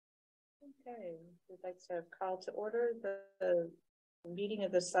Okay, we'd like to call to order the meeting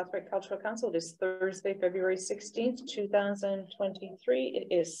of the Southwick Cultural Council. It is Thursday, February 16th, 2023.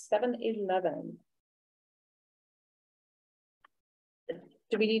 It is 7:11.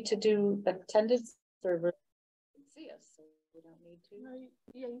 Do we need to do attendance or see us? So we don't need to. No,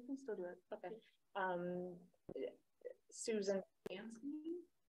 yeah, you can still do it. Okay. Susan Ansky,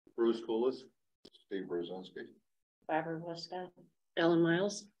 Bruce Coolis, Steve Brzezinski, Barbara Westcott, Ellen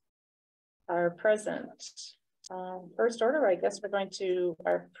Miles are present. First order, I guess we're going to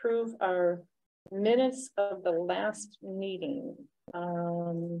approve our minutes of the last meeting.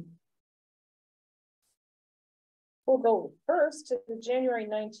 We'll go first to the January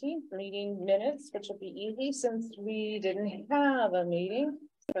 19th meeting minutes, which will be easy since we didn't have a meeting.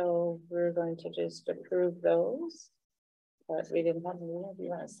 So we're going to just approve those. But we didn't have a meeting. If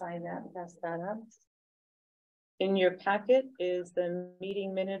you want to sign that and pass that up. In your packet is the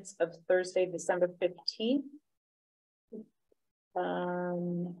meeting minutes of Thursday, December 15th.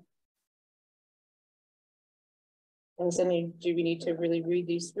 Do we need to really read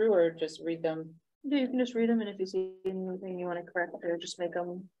these through or just read them? Yeah, you can just read them, and if you see anything you want to correct, just make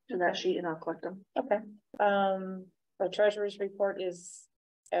them to that sheet and I'll collect them. Okay. The treasurer's report is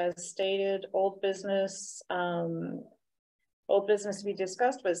as stated. Old business to be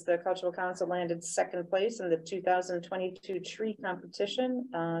discussed was the Cultural Council landed second place in the 2022 tree competition.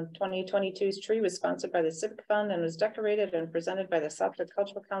 2022's tree was sponsored by the Civic Fund and was decorated and presented by the Southwick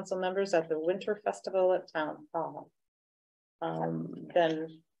Cultural Council members at the Winter Festival at Town Hall.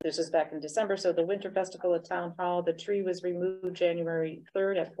 Then this is back in December. So the Winter Festival at Town Hall, the tree was removed January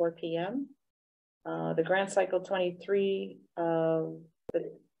 3rd at 4 p.m. The grant cycle 23, the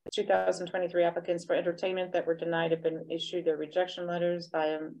 2023 applicants for entertainment that were denied have been issued their rejection letters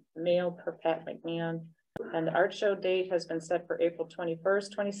by mail per Pat McMahon. And the art show date has been set for April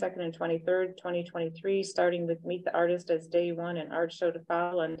 21st, 22nd, and 23rd, 2023, starting with Meet the Artist as day 1 and art show to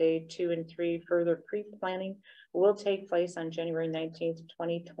follow on day 2 and 3. Further pre-planning will take place on January 19th,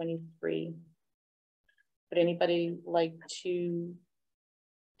 2023. Would anybody like to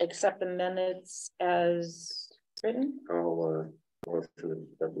accept the minutes as written? I'll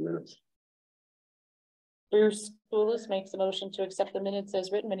accept the minutes. Bruce Coolis makes a motion to accept the minutes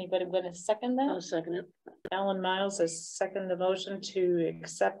as written. Anybody want to second that? I'll second it. Alan Miles has seconded the motion to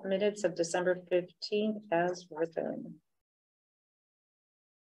accept minutes of December 15th as written.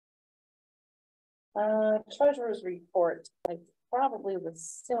 Treasurer's report, like probably the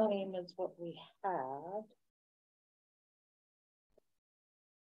same as what we had.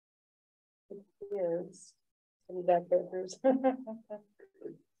 It is. Back there, Bruce.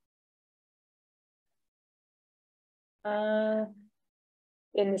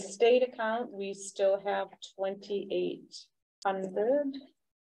 In the state account, we still have 2,800.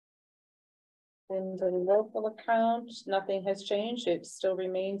 In the local account, nothing has changed. It still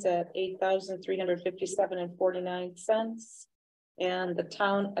remains at 8,357.49, and the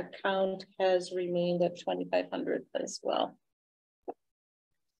town account has remained at 2,500 as well.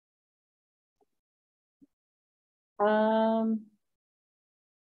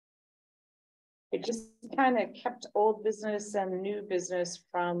 It just kind of kept old business and new business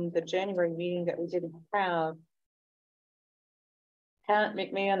from the January meeting that we didn't have. Pat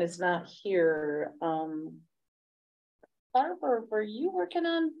McMahon is not here. Barbara, were you working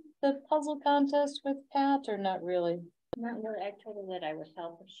on the puzzle contest with Pat or not really? Not really. I told her that I would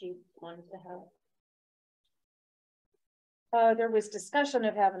help if she wanted to help. There was discussion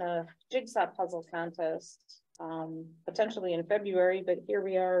of having a jigsaw puzzle contest, potentially in February, but here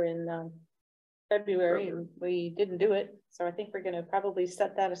we are in February and we didn't do it. So I think we're going to probably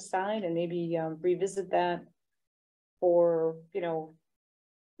set that aside and maybe revisit that for,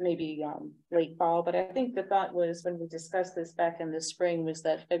 maybe late fall. But I think the thought was when we discussed this back in the spring was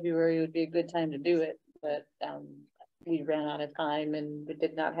that February would be a good time to do it. But we ran out of time and we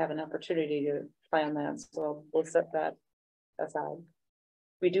did not have an opportunity to plan that. So we'll set that aside.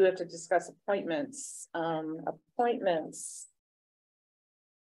 We do have to discuss appointments.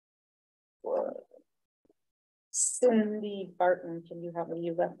 Cindy Barton, can you help me?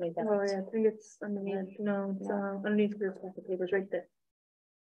 You left me that. Oh yeah, I think it's underneath. No, it's underneath your papers right there.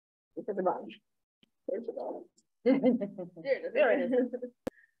 It's at the bottom. There's the bottom. There it is.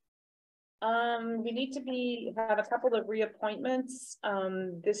 We need to have a couple of reappointments.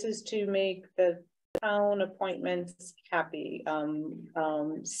 This is to make the town appointments happy.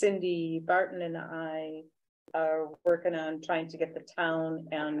 Cindy Barton and I are working on trying to get the town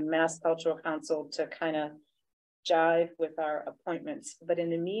and Mass Cultural Council to kind of jive with our appointments. But in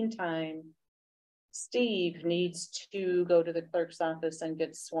the meantime, Steve needs to go to the clerk's office and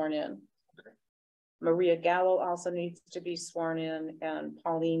get sworn in. Maria Gallo also needs to be sworn in, and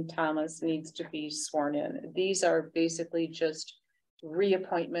Pauline Thomas needs to be sworn in. These are basically just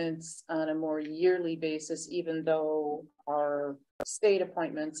reappointments on a more yearly basis, even though our state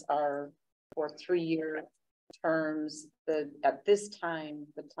appointments are for 3-year terms. At this time,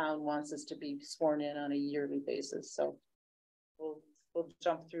 the town wants us to be sworn in on a yearly basis, so we'll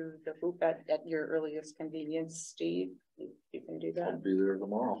jump through the hoop at your earliest convenience, Steve. You can do I'll that. be there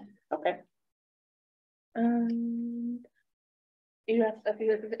tomorrow. Okay. You have,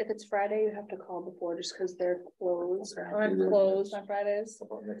 if it's Friday, you have to call before just because they're closed. I'm Either- closed on Fridays. How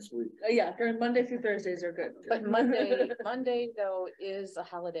about next week? Yeah, during Monday through Thursdays are good. But Monday though is a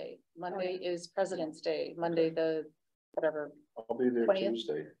holiday. Monday is President's Day. Monday the whatever. I'll be there 20th?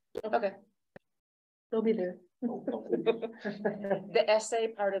 Tuesday. Okay. They'll be there. The essay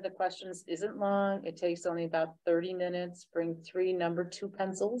part of the questions isn't long. It takes only about 30 minutes. Bring 3 number 2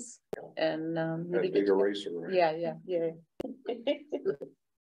 pencils and That maybe big eraser, right? yeah.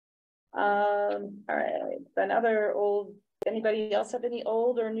 All right, another old, anybody else have any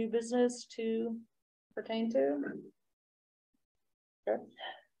old or new business to pertain to?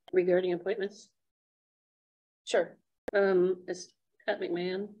 Regarding appointments, Sure. is Pat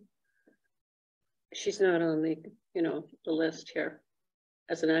McMahon. She's not on the, the list here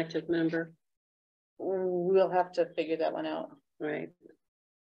as an active member, We'll have to figure that one out. right?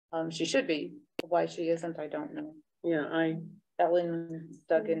 She should be. Why she isn't, I don't know. Yeah, Ellen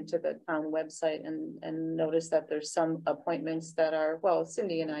dug into the town website and noticed that there's some appointments that are, well,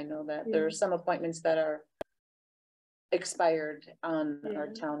 Cindy and I know that there are some appointments that are expired on our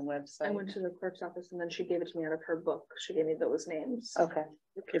town I website. went to the clerk's office and then she gave it to me out of her book. She gave me those names. Okay,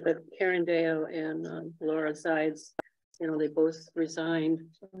 okay, but Karen Deo and Laura Sides, they both resigned.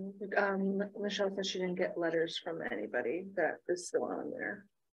 Michelle said she didn't get letters from anybody that is still on there.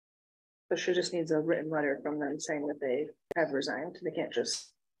 So she just needs a written letter from them saying that they have resigned. They can't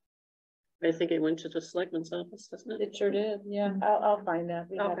just. I think it went to the selectman's office, doesn't it? it sure did, yeah, I'll find that.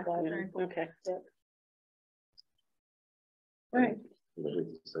 We have Okay. that. Yeah, okay. Right,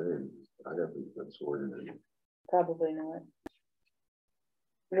 I haven't been sworn in. probably not.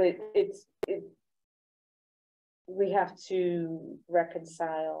 But we have to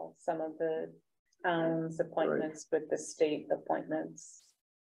reconcile some of the town's appointments with the state appointments.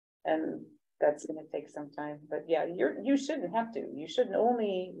 And that's gonna take some time, but yeah, you shouldn't have to, you shouldn't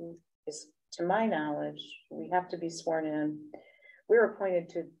only, to my knowledge, we have to be sworn in. We're appointed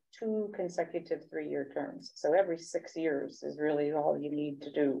to 2 consecutive 3-year terms, so every 6 years is really all you need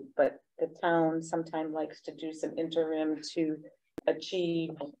to do, but the town sometimes likes to do some interim to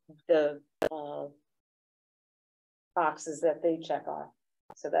achieve the boxes that they check off,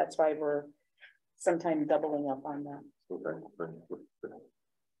 so that's why we're sometimes doubling up on that. Okay.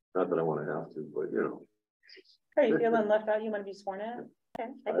 Not that I want to have to, but Are you feeling left out? You want to be sworn in? Okay,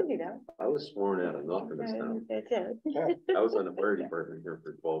 I can do that. I was sworn out enough in this town. Okay. I was on the fire department here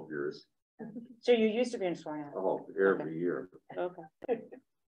for 12 years. So you're used to being sworn out? Oh, every year, Okay.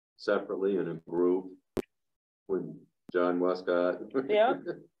 separately in a group with John Westcott. Yeah.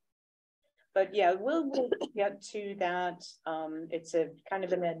 But yeah, we'll get to that. It's a kind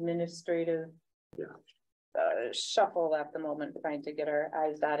of an administrative shuffle at the moment, trying to get our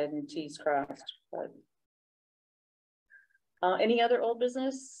I's dotted and T's crossed, but. Any other old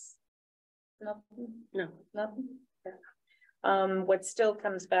business? Nothing? No. Nothing? Okay. What still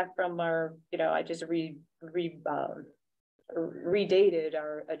comes back from our, I just redated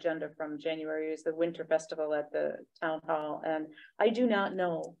our agenda from January is the winter festival at the town hall, and I do not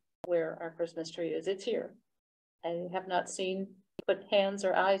know where our Christmas tree is. It's here. I have not seen, put hands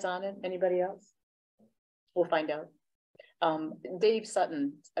or eyes on it. Anybody else? We'll find out. Dave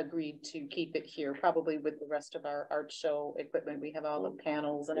Sutton agreed to keep it here, probably with the rest of our art show equipment. We have all the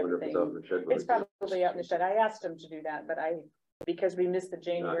panels and everything. It's probably out in the shed. I asked him to do that, but because we missed the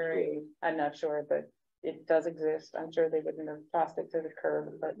January, I'm not sure, but it does exist. I'm sure they wouldn't have tossed it to the curb,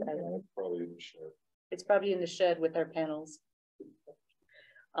 but Probably in the shed. it's probably in the shed with our panels.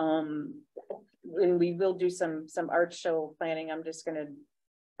 And we will do some art show planning. I'm just gonna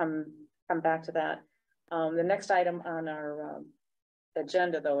come back to that. The next item on our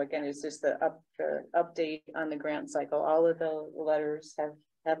agenda, though, again, is just the update on the grant cycle. All of the letters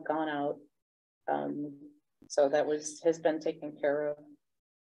have gone out. So that has been taken care of.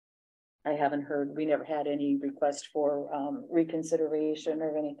 I haven't heard, we never had any request for reconsideration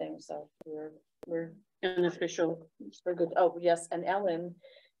or anything, so we're Unofficial. we're good. Oh, yes, and Ellen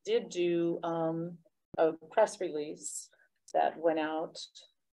did do a press release that went out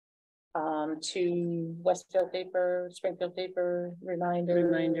to Westfield paper, Springfield paper, reminder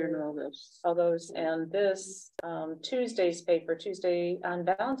Reminder and all those. and this, Tuesday's paper, Tuesday on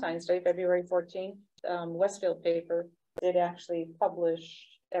Valentine's Day, February 14th, Westfield paper did actually publish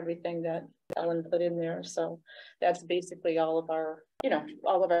everything that Ellen put in there. So that's basically all of our,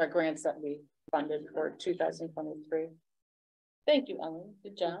 all of our grants that we funded for 2023. Thank you, Ellen.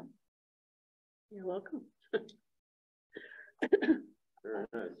 Good job. You're welcome. Very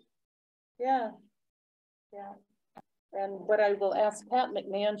nice. Yeah. Yeah. And what I will ask Pat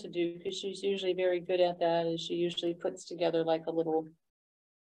McMahon to do, because she's usually very good at that, is she usually puts together like a little,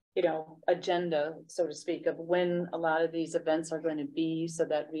 agenda, so to speak, of when a lot of these events are going to be, so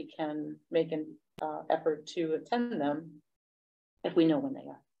that we can make an effort to attend them if we know when they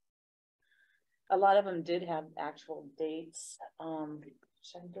are. A lot of them did have actual dates.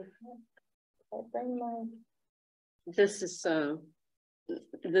 Should I bring my? This is,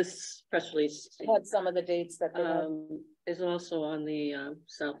 this press release Had some of the dates that they had. is also on the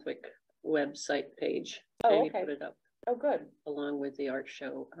Southwick website page. Oh, Jamie okay. put it up Oh, good. along with the art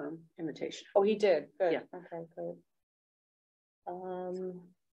show invitation. Oh, he did. Good. Yeah. Okay, good.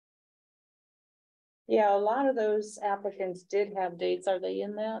 Yeah, a lot of those applicants did have dates. Are they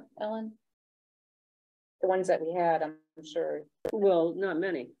in that, Ellen? The ones that we had, I'm sure. Well, not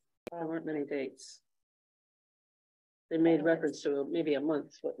many. There weren't many dates. They made reference to maybe a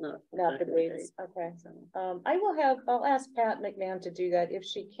month, but not. Not the dates. Okay. I'll ask Pat McMahon to do that. If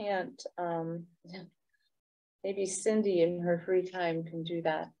she can't, maybe Cindy in her free time can do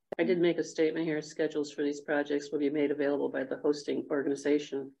that. I did make a statement here. Schedules for these projects will be made available by the hosting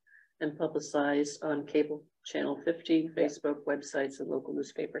organization and publicized on cable channel 50, Facebook websites, and local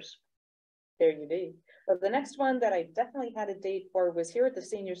newspapers. There you be. But the next one that I definitely had a date for was here at the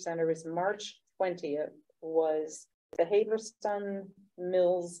senior center is March 20th, was the Haverstown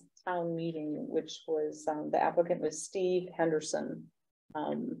Mills Town Meeting, which was, the applicant was Steve Henderson.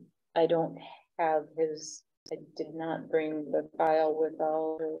 I don't have I did not bring the file with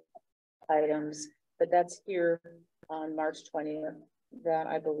all the items, but that's here on March 20th. That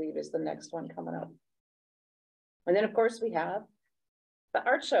I believe is the next one coming up. And then of course we have the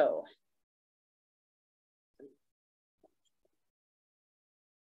art show.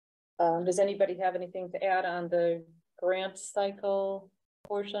 Does anybody have anything to add on the grant cycle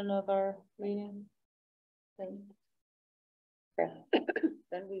portion of our meeting? Okay.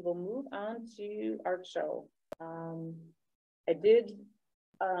 Then we will move on to art show. I did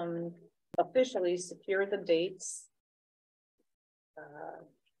officially secure the dates.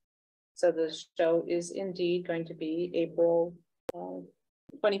 So the show is indeed going to be April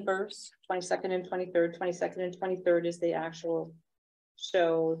 21st, 22nd and 23rd. 22nd and 23rd is the actual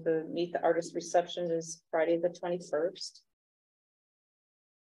show. The Meet the Artist reception is Friday the 21st.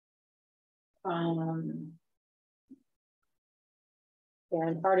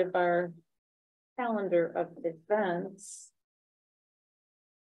 And part of our calendar of events,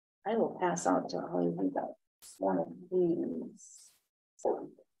 I will pass out to all of you guys one of these.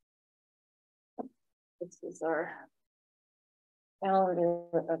 This is our calendar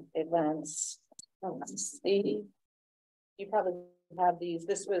of events. Let's see. You probably have these.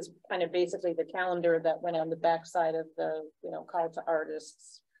 This was kind of basically the calendar that went on the back side of the, call to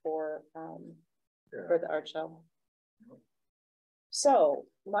artists for the art show. So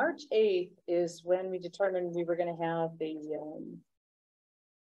March 8th is when we determined we were going to have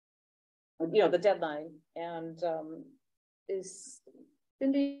the deadline. And is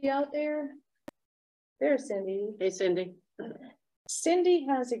Cindy out there? There's Cindy. Hey, Cindy. Cindy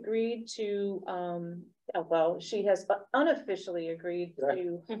has agreed to, she has unofficially agreed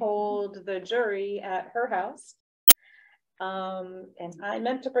to hold the jury at her house. And I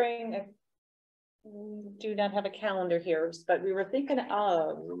meant to bring do not have a calendar here, but we were thinking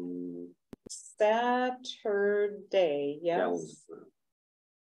of Saturday. Yes.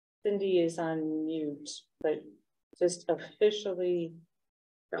 Cindy is on mute, but just officially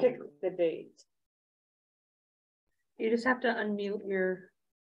pick the date. You just have to unmute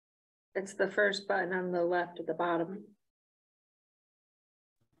it's the first button on the left at the bottom.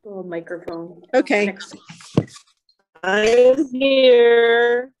 Little microphone. Okay. I'm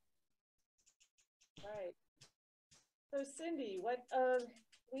here. Right. So Cindy, what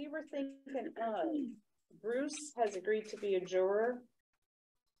we were thinking of, Bruce has agreed to be a juror.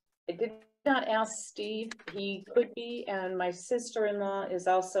 I did not ask Steve, he could be, and my sister-in-law is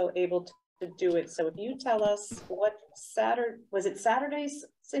also able to do it. So if you tell us what was it Saturdays,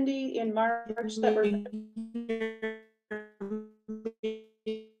 Cindy, in March that were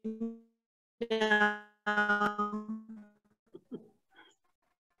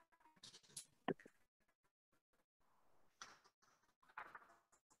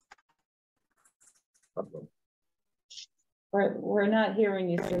We're not hearing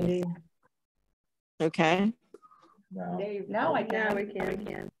you, Cindy. Okay. Now I Now can. we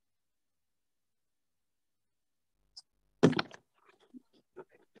can.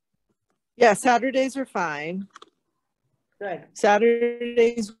 Yeah, Saturdays are fine. Good.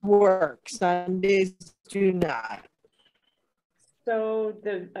 Saturdays work, Sundays do not. So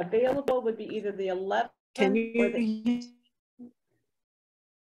the available would be either the 11th Can or the, you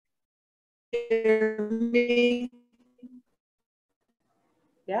hear me?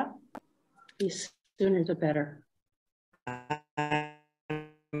 yeah, The sooner the better.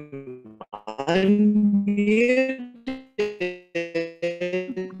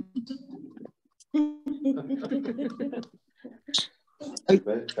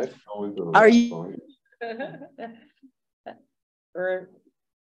 Are you or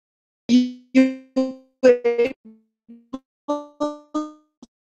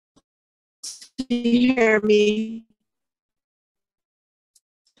hear me?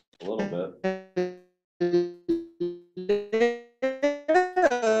 A little bit.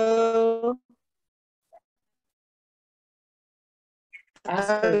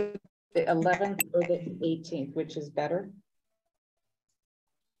 ask for the 11th or the 18th, which is better.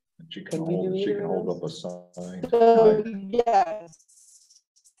 She Can can you do hold, she either can of hold up a those? sign. So, yes.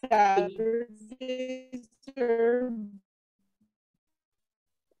 Saturdays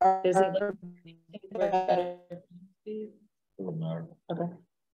Is it are better? Doesn't matter. Okay.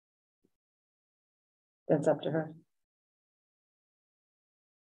 That's up to her.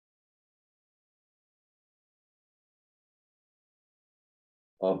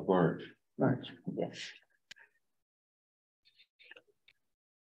 Of March. March, yes.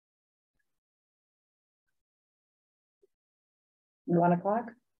 1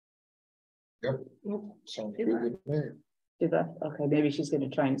 o'clock? Sounds good with me. Do that, okay, maybe she's gonna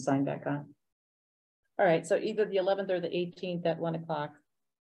try and sign back on. All right, so either the 11th or the 18th at 1 o'clock.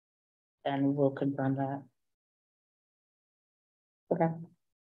 And we'll confirm that. Okay.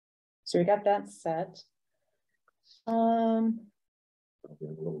 So we got that set. I'll have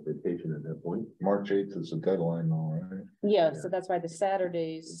a little vacation at that point. March 8th is the deadline though, right? Yeah, so that's why the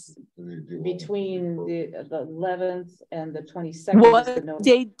Saturdays Do they do- between the 11th and the 22nd. is the What notice.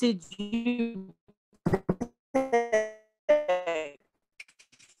 date did you?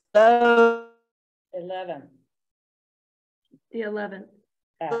 Hello? 11th The 11th.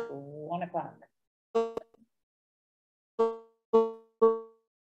 at 1 o'clock.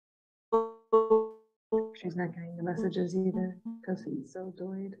 She's not getting the messages either, because he's so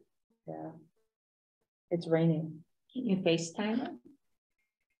delayed. Yeah. It's raining. Can you FaceTime her?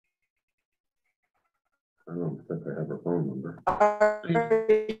 I don't think I have her phone number. Are you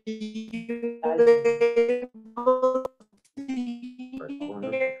able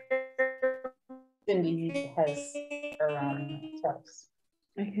to- Cindy has her text.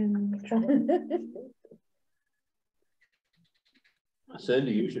 I can try.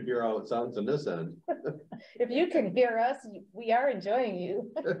 Cindy, you should hear how it sounds on this end. If you can hear us, we are enjoying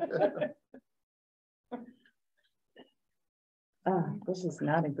you. Oh, this is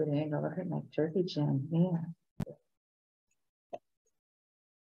not a good angle. Look at my turkey chin, man.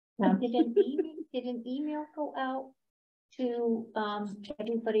 Did an email go out to,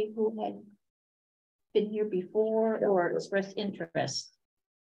 everybody who had been here before or expressed interest?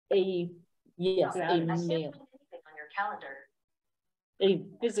 Yes, a mail. On your calendar. A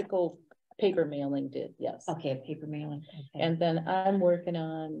physical paper mailing did, yes. Okay, a paper mailing. Okay. And then I'm working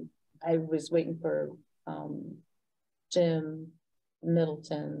on, I was waiting for, Jim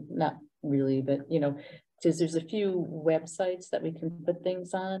Middleton, not really, but you know, because there's a few websites that we can put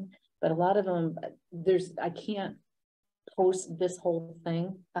things on, but a lot of them, I can't post this whole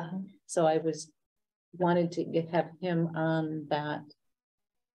thing. So I wanted to have him on that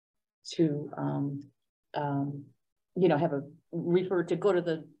to, you know, have go to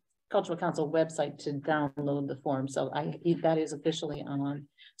the Cultural Council website to download the form. So that is officially on.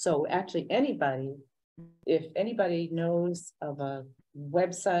 So actually if anybody knows of a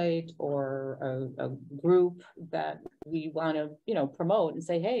website or a group that we want to, you know, promote and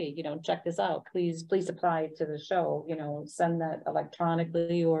say, hey, you know, check this out, please apply to the show, you know, send that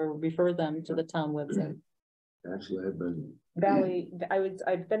electronically or refer them to the town website. Actually, I've been.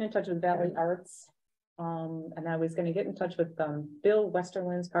 I've been in touch with Valley Arts. And I was gonna get in touch with Bill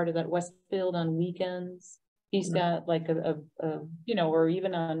Westerland's part of that Westfield on weekends. He's got like a you know, or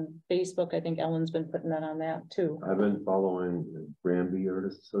even on Facebook, I think Ellen's been putting that on that too. I've been following the Granby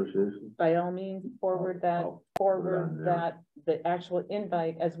Artists Association. By all means, forward that, the actual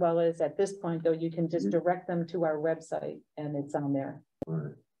invite, as well as at this point, though, you can just direct them to our website and it's on there.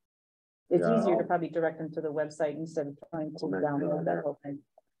 Right. It's Yeah, easier to I'll- probably direct them to the website instead of trying to download that whole thing.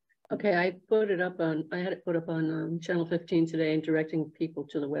 Okay, I put it up on, I had it put up on channel 15 today and directing people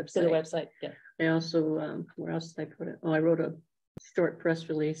to the To the website. website, yeah. I also, where else did I put it? Oh, I wrote a short press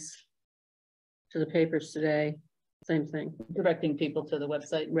release to the papers today. Same thing. Directing people to the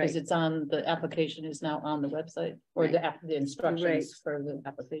website, Right. because it's on, the application is now on the website, or the app, the instructions Right. for the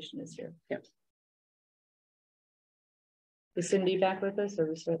application is here. Yep. Is Cindy back with us,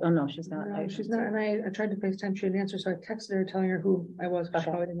 or is she, oh, no, she's not. No, she's not, and I tried to FaceTime, she didn't answer, so I texted her telling her who I was, but she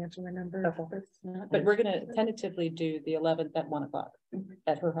Okay. probably didn't answer my number. Okay. But we're gonna tentatively do the 11th at 1 o'clock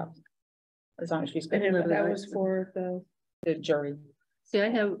at her house. As long as she's And good, then that was for the jury. See,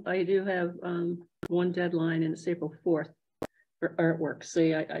 I do have one deadline and it's April 4th for artwork.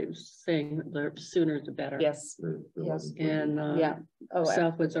 See, I was saying the sooner the better. Yes, the Yes. 11th. And yeah. Oh,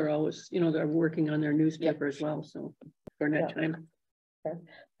 Southwoods are always, they're working on their newspaper as well, so for Yeah. next time. all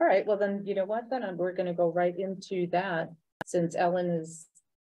right, well then, you know what, then we're gonna go right into that, since Ellen has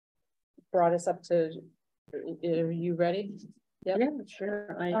brought us up to, are you ready? Yep. Yeah,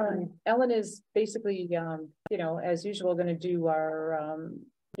 sure. Ellen is basically, as usual, gonna do our,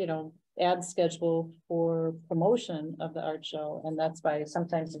 ad schedule for promotion of the art show. And that's why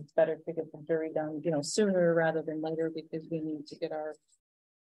sometimes it's better to get the jury done, sooner rather than later, because we need to get our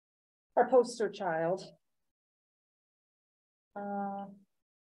poster child.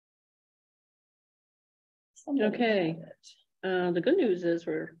 Okay. The good news is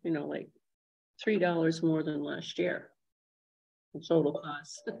we're, like $3 more than last year. In total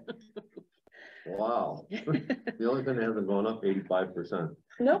cost. Wow, the only thing that hasn't gone up 85%.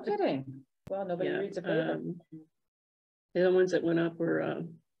 No kidding. Well, nobody Yeah, reads a paper. the other ones that went up were,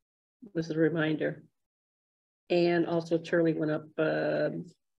 was the reminder. And also Turley went up,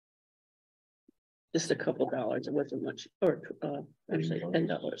 just a couple dollars. It wasn't much, or, actually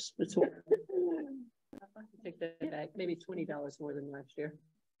 $10. It's what. Take that back, maybe $20 more than last year.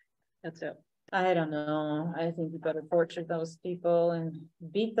 That's it. I don't know. I think you better torture those people and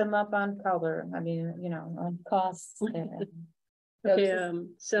beat them up on color. I mean, on costs. and- Okay,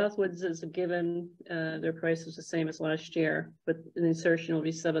 Southwoods is a given, their price is the same as last year, but the insertion will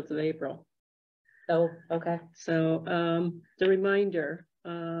be 7th of April. Oh, okay. So, the reminder,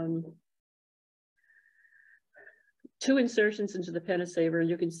 2 insertions into the Pennesaver, and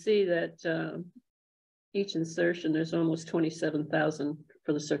you can see that, each insertion, there's almost 27,000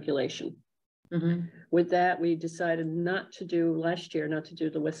 for the circulation. Mhm. With that, we decided not to do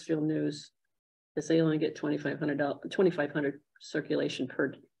the Westfield News, because they only get $2,500 circulation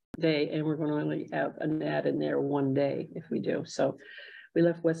per day, and we're going to only have an ad in there one day if we do. So we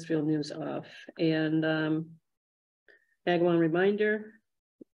left Westfield News off, and Agawam Reminder,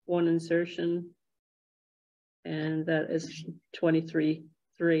 1 insertion, and that is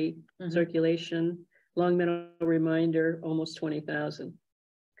 23.3 Mhm. circulation. Long Meadow Reminder, almost 20,000.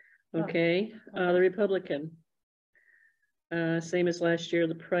 Oh, Okay, the Republican. Same as last year,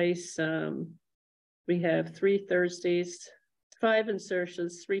 the price, we have 3 Thursdays, 5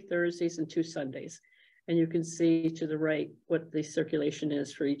 insertions, 3 Thursdays and 2 Sundays. And you can see to the right what the circulation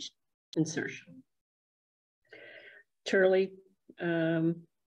is for each insertion. Turley,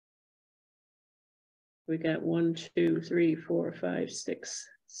 we got 1, 2, 3, 4, 5, 6,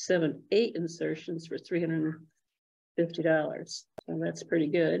 7, 8 insertions for $350. So that's pretty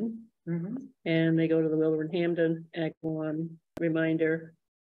good. Mhm. And they go to the Wilbraham Agawam Reminder,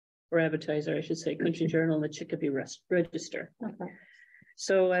 or Advertiser, I should say, Country Journal, and the Chicopee Register. Okay.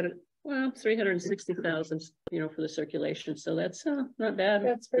 So at, 360,000, for the circulation. So that's not bad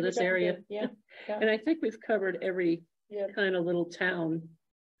That's for pretty this darn area. good. Yeah. And I think we've covered every Yeah. kind of little town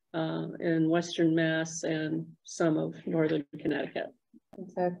in Western Mass and some of Northern Connecticut.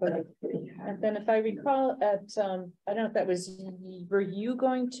 Exactly. And then if I recall at, I don't know if that was, were you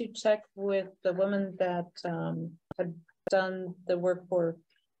going to check with the woman that had done the work for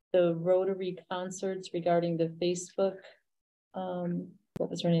the Rotary concerts regarding the Facebook? What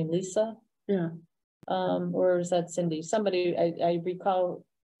was her name, Lisa? Yeah. Or was that Cindy? Somebody, I recall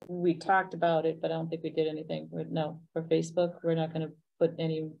we talked about it, but I don't think we did anything. No, for Facebook, we're not gonna put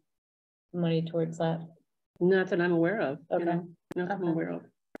any money towards that. Not that I'm aware of. Okay. Not I'm Okay. aware of.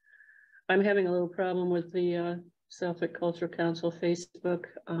 I'm having a little problem with the Suffolk Cultural Council Facebook.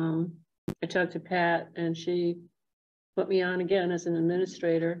 I talked to Pat and she put me on again as an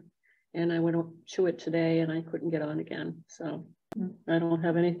administrator, and I went to it today and I couldn't get on again. So I don't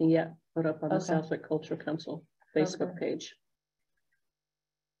have anything yet put up on the Okay. Suffolk Cultural Council Facebook page.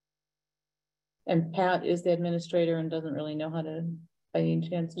 And Pat is the administrator and doesn't really know how to, by any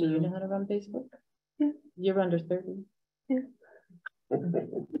chance, do you No. know how to run Facebook? Yeah. You're under 30.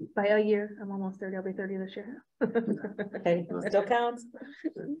 By a year, I'm almost 30, I'll be 30 this year. Okay, still counts.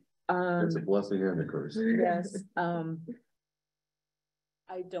 It's a blessing and a curse. Yes, I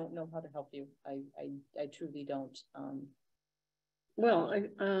don't know how to help you. I truly don't. Well,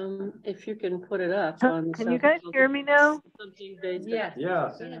 if you can put it up on. Can you guys hear me now? Something basic, Yes. Yeah.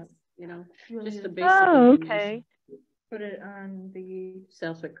 You know, You want me just to the basic. Oh, information. okay. Put it on the,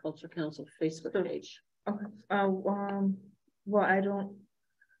 Southwick Culture Council Facebook page. okay, well,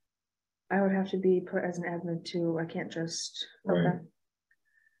 I would have to be put as an admin too, I can't just, okay. Right.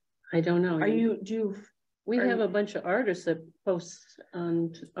 I don't know. We are have you- a bunch of artists that post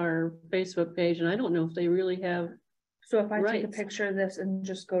on our Facebook page, and I don't know if they really have, So if I take a Right. picture of this and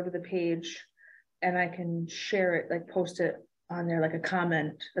just go to the page and I can share it, like post it on there, like a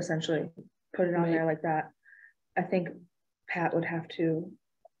comment, essentially, put it on there like that. I think Pat would have to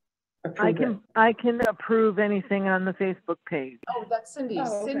approve it. I can approve anything on the Facebook page. Oh, that's Cindy.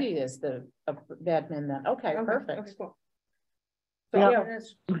 Oh, okay. Cindy is the admin then. Okay, Okay, perfect. okay, cool. So Yeah. I'm gonna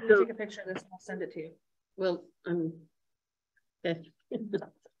So- take a picture of this and I'll send it to you. well, okay.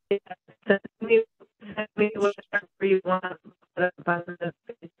 Send me whatever you want put up on the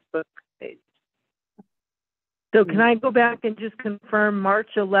Facebook page. So can I go back and just confirm March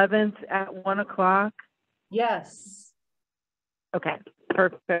 11th at 1 o'clock? Yes, Okay,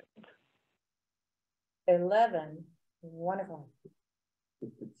 perfect. 11, wonderful.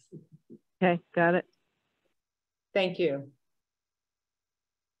 Okay, got it. Thank you.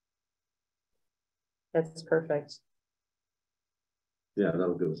 That's perfect. Yeah,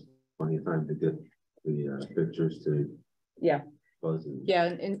 that'll give us plenty of time to get the pictures to Yeah. Buzz and. Yeah,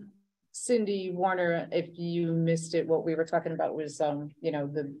 and Cindy Warner, if you missed it, what we were talking about was, you know,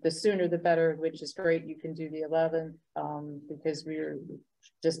 the sooner the better, which is great. You can do the 11th, because we were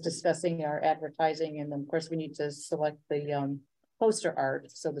just discussing our advertising, and then of course we need to select the poster art.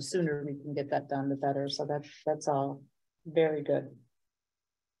 So the sooner we can get that done, the better. So that's all very good.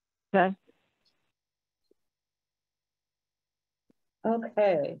 Okay.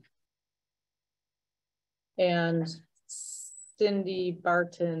 Okay. And Cindy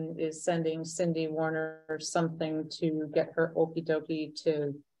Barton is sending Cindy Warner something to get her okey dokey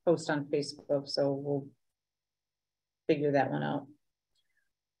to post on Facebook, so we'll figure that one out.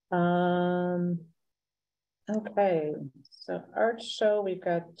 Okay, so art show, we've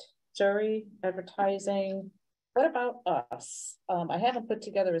got jury advertising. What about us? I haven't put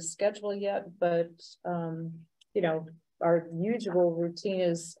together a schedule yet, but you know, our usual routine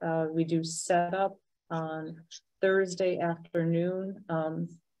is we do set up on Thursday afternoon.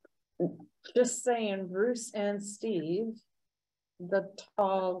 Just saying, Bruce and Steve, the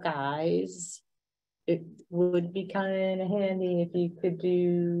tall guys, it would be kind of handy if you could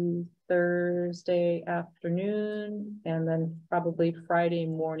do Thursday afternoon and then probably Friday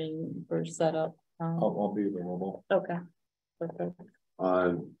morning for setup. I'll be available. Okay. Perfect.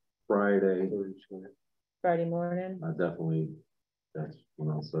 On Friday, Friday morning. definitely, that's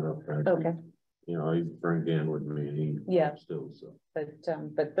when I'll set up. Okay, You know, I bring Dan with me and he. Yeah. helps too, so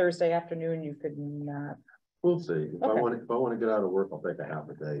but Thursday afternoon you could not. we'll see. If I Okay. want to get out of work, I'll take a half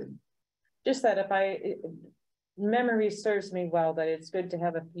a day and. Just that if memory serves me well, that it's good to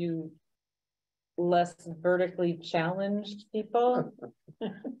have a few less vertically challenged people.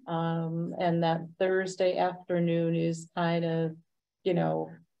 And that Thursday afternoon is kind of, you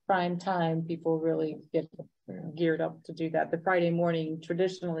know, prime time. People really get geared up to do that. The Friday morning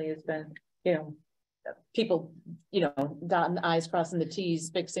traditionally has been, you know, people, you know, dotting the i's, crossing the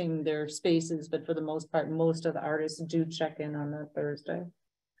t's, fixing their spaces, but for the most part, most of the artists do check in on that Thursday.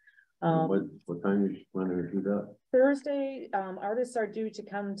 What time you planning to do that? Thursday, artists are due to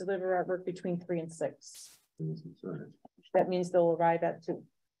come deliver artwork between 3 and 6. That means they'll arrive at 2.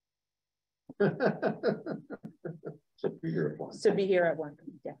 So be here at one. To be here at 1,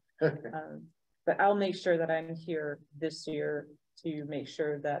 yeah. But I'll make sure that I'm here this year to make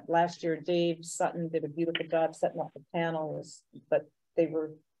sure that last year Dave Sutton did a beautiful job setting up the panels, but they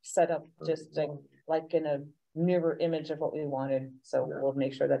were set up just like in a mirror image of what we wanted. So we'll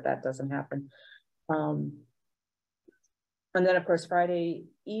make sure that that doesn't happen. And then of course, Friday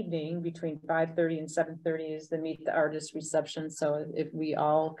evening between 5:30 and 7:30 is the Meet the Artist reception. So if we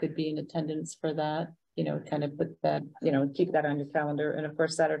all could be in attendance for that, you know, kind of put that, you know, keep that on your calendar. And of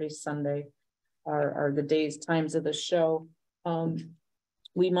course, Saturday, Sunday are the days, times of the show.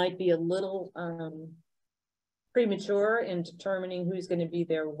 We might be a little premature in determining who's going to be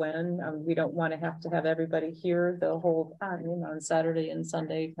there when. We don't want to have everybody here the whole time, you know, on Saturday and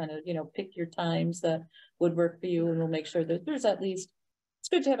Sunday. Kind of, you know, pick your times that would work for you, and we'll make sure that there's at least, it's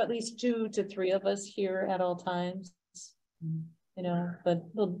good to have at least 2 to 3 of us here at all times. you know, but,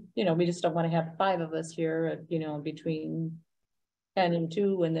 well, you know, we just don't want to have 5 of us here, you know, between 10 and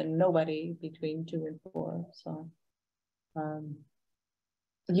 2, and then nobody between 2 and 4, so.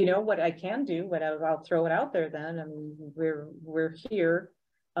 You know, what I can do, I'll throw it out there then, I mean, we're here,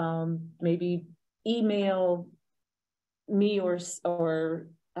 maybe email me or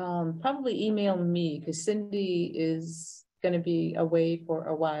probably email me, because Cindy is gonna be away for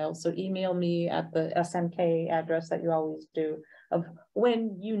a while, so email me at the SMK address that you always do of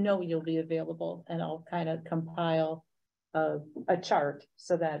when you know you'll be available, and I'll kind of compile a chart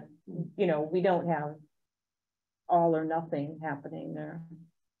so that, you know, we don't have all or nothing happening there.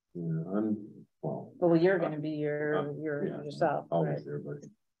 Yeah, well, Well, you're gonna be yeah, yourself, right? always there, but,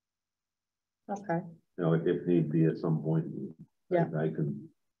 Okay, you know, if need be at some point. Yeah. I can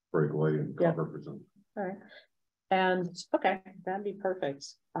break away and Yeah. cover for something. all right. And, okay, that'd be perfect.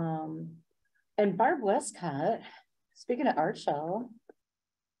 And Barb Westcott, speaking of art show,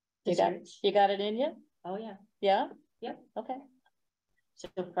 you got it in you? Oh, yeah. Yeah? Yep. Okay. So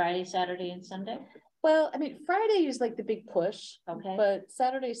Friday, Saturday and Sunday? Well, I mean, Friday is like the big push, Okay. but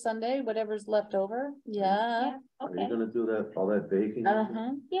Saturday, Sunday, whatever's left over, yeah. Are you Okay. gonna do that, all that baking?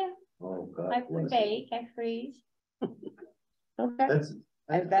 Uh-huh, Yeah, Oh, God. I bless you. bake, I freeze. okay. That's.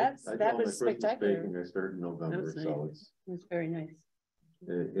 And that that was was spectacular. Baking, I started in November, was so nice. It's very nice.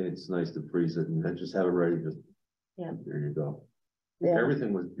 it's nice to freeze it and then just have it ready, just. Yeah. There you go. Yeah.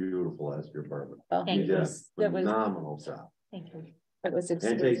 Everything was beautiful last year, Barbara. Oh, Thank it You did a was, that was, phenomenal job. Thank you. it was And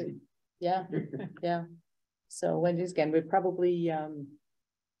exquisite. tasty. Yeah, yeah. So Wendy's again, we probably,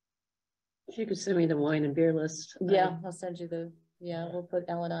 If you could send me the wine and beer list. yeah, I'll send you we'll put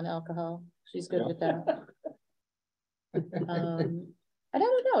Ellen on alcohol. She's good Yeah. with that. And I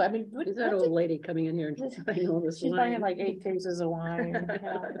don't know, I mean, Is that old lady coming in here and buying all this she's buying wine? like 8 cases of wine.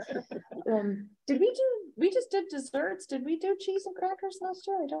 Yeah. We just did desserts. Did we do cheese and crackers last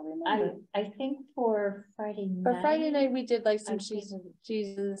year? I don't remember. I think for Friday night. But Friday night, we did like some I think-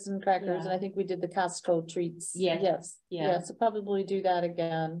 cheeses and crackers, and Yeah. I think we did the Costco treats. Yes, Yes, yeah. yeah, so probably do that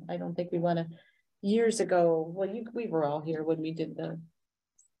again. I don't think we wanna, years ago, well, we were all here when we did the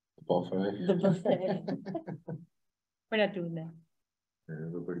Buffet. buffet. We're not doing that. And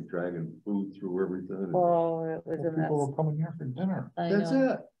everybody dragging food through everything. Oh, it was a People mess. were coming here for dinner. I That's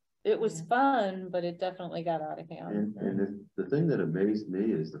know. it. It was fun, but it definitely got out of hand. And the thing that amazed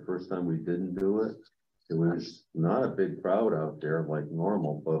me is the first time we didn't do it, it was not a big crowd out there like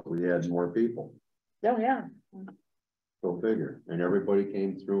normal, but we had more people. Oh, yeah. Go figure. And everybody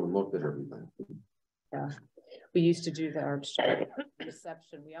came through and looked at everything. Yeah, we used to do the art show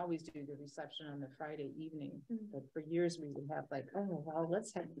reception. We always do the reception on the Friday evening. But for years we would have like, oh, well,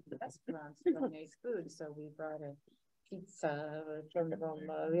 let's have the restaurants bring nice food. So we brought a pizza,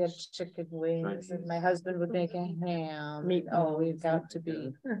 we had chicken wings, and my husband would make a ham. Oh, we've got to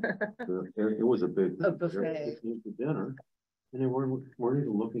be. It was a big. A buffet. They came to dinner and they weren't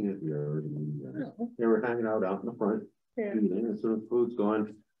even looking at the art. They were hanging out in the front, Yeah. eating, and so the food's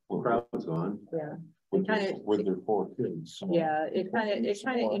gone, the crowd's gone. Yeah. With kinda- their- with their 4 kids. so- Yeah, it kind of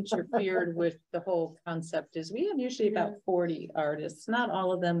interfered with the whole concept is we have usually about 40 artists. Not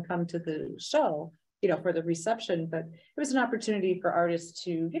all of them come to the show, you know, for the reception, but it was an opportunity for artists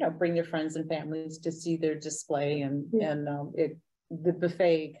to, you know, bring their friends and families to see their display and the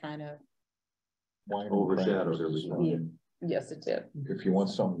buffet kind of, Wine and Overshadowed crackers as well. everything. yes, it did, If you want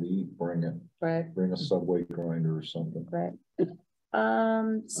something to eat, bring it. right, Bring a Subway grinder or something. right.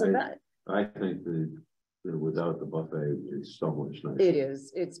 So I- that, I think that without the buffet, it's so much nicer.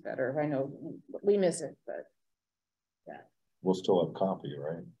 it's better. I know we miss it, but We'll still have coffee,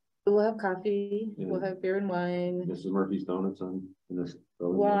 right? we'll have coffee, we'll Yeah. have beer and wine. Mrs. Murphy's Donuts in this.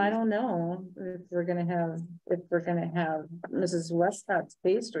 building. Well, I don't know if we're gonna have Mrs. Westcott's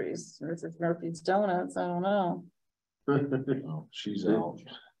pastries, Mrs. Murphy's Donuts, I don't know. No, she's out.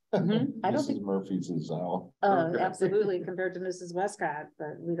 Mhm. I don't Mrs. think, Murphy's is out. absolutely compared to Mrs. Westcott,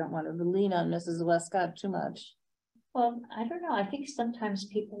 but we don't want to lean on Mrs. Westcott too much. Well, I don't know. I think sometimes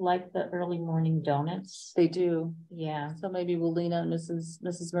people like the early morning donuts. They do, Yeah, so maybe we'll lean on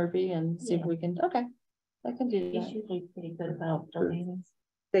Mrs. Murphy and see if Yeah. we can, okay. I can do he's that. usually pretty good about donating.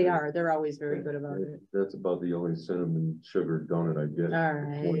 They're always very good about it. That's about the only cinnamon sugar donut I get.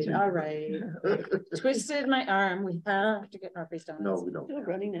 All right. Twisted my arm, we have to get Murphy's Donuts. No, we don't. Still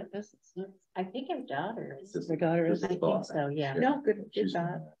running that business. I think her daughter is. Just- My daughter is. just I think thought. so, yeah. No, good She's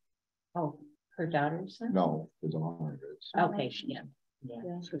thought. not. Oh, her daughter's. son? No, it's on it. Okay, yeah. Yeah.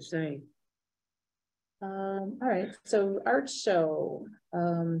 Yeah. That's what I'm saying. All right, so art show,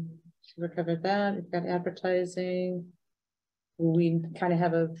 we covered that, we've got advertising. We kind of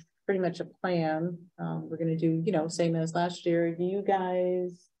have a pretty much a plan. We're gonna do, you know, same as last year. You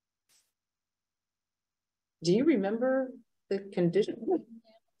guys. Do you remember the condition?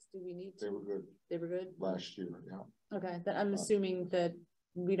 Do we need They to? were good They were good? last year, yeah. Okay, then I'm assuming that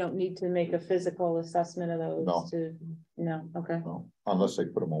we don't need to make a physical assessment of those No. to, no, okay, No, unless they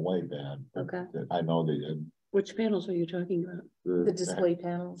put them away bad. but okay. I know they did. Which panels are you talking about? The display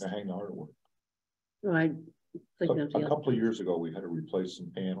panels. They hang artwork. Oh, I think A that's the other. couple of years ago, we had to replace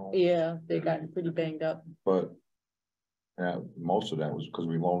some panels, Yeah, they got pretty banged up. but most of that was because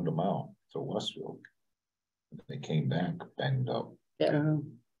we loaned them out to Westfield. They came back banged up, Oh,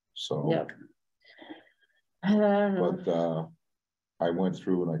 so. Yep. I don't know. But, I went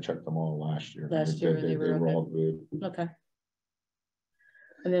through and I checked them all last year. Last year, and they were okay. all good. Okay.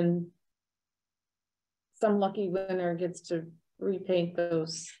 And then some lucky winner gets to repaint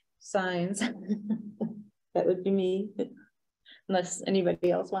those signs. That would be me, unless anybody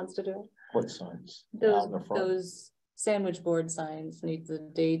else wants to do it. What signs? Those, Out in the front? those sandwich board signs the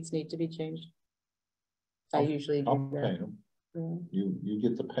dates need to be changed. I usually I'll do that. paint them. Yeah. You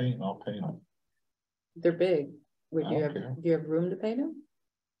get the paint, I'll paint them. They're big. Would I you don't have, care. do you have room to paint them?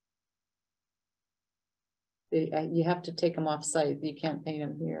 You have to take them off site. You can't paint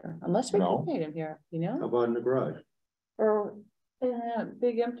them here unless we No. can paint them here, you How know, about in the garage? or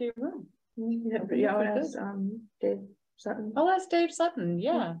big empty room. Yeah, we as, could. Dave Sutton. I'll ask Dave Sutton.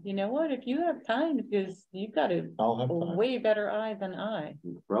 Yeah, you know what? If you have time, because you've got a I'll have time. way better eye than I.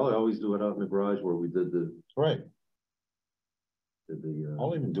 Probably always do it out in the garage where we did Right, the.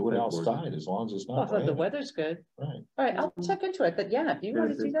 I'll even do it headboard. outside as long as it's Oh, not the raining. weather's good. Right, All right, I'll check into it, but yeah, if you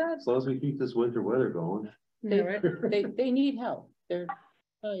want to do that, As long as we keep this winter weather going. they need help. They're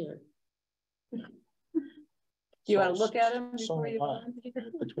tired. Do you want to look at them So before you? am I.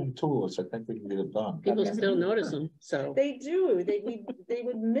 volunteer? between two of us, I think we can get it done. people still notice them, so. They do, they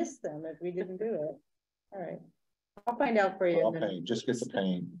would miss them if we didn't do it. All right, I'll find out for you. I'll and then- paint, just get the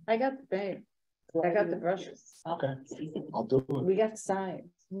paint. I got the paint, I got the brushes, Okay, I'll do it. we got signs.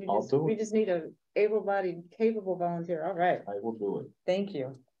 I'll do We it. just need a able-bodied, capable volunteer. All right, I will do it. thank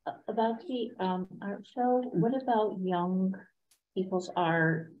you. About the art show, what about young people's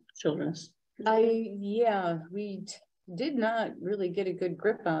art? Children's. Yeah, we did not really get a good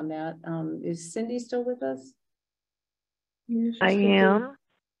grip on that. Is Cindy still with us? I am.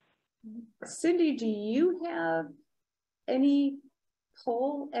 Cindy, do you have any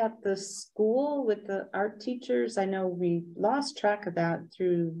pull at the school with the art teachers? I know we lost track of that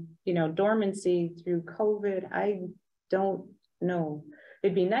through, you know, dormancy through COVID. I don't know.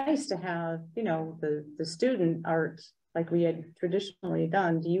 It'd be nice to have, you know, the student art like we had traditionally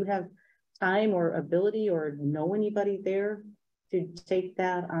done. Do you have time or ability or know anybody there to take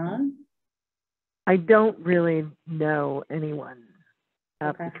that on? I don't really know anyone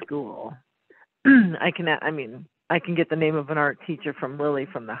at the Okay. school. I can get the name of an art teacher from Lily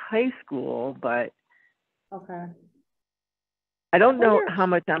from the high school, but Okay. I don't know wonder- how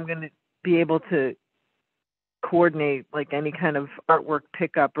much I'm going to be able to coordinate like any kind of artwork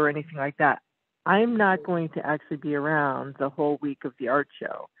pickup or anything like that. I'm not going to actually be around the whole week of the art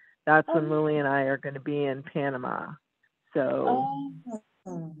show. That's when Lily and I are going to be in Panama. So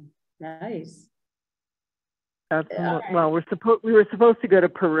Oh, nice. that's all right. well, we were supposed to go to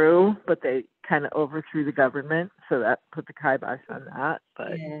Peru, but they kind of overthrew the government, so that put the kibosh on that.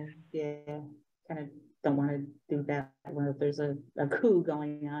 But Yeah, kind of don't want to do that. Well, if there's a coup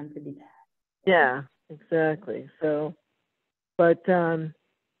going on, could be bad. yeah, exactly. So, but All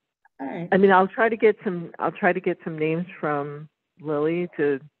right. I mean, I'll try to get some names from Lily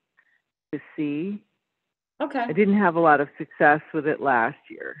to see. Okay. I didn't have a lot of success with it last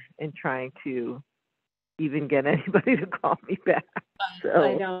year in trying to even get anybody to call me back. I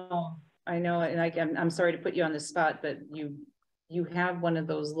So know, and I'm sorry to put you on the spot, but you have one of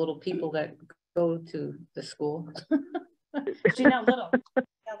those little people that go to the school. She's not little.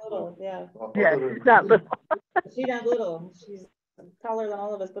 Not little, yeah. yeah, it's not little. She's not little. She's taller than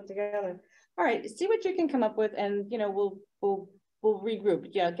all of us put together. All right, see what you can come up with, and you know, we'll regroup.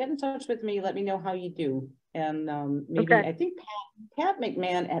 Yeah, get in touch with me. Let me know how you do. And maybe Okay. I think Pat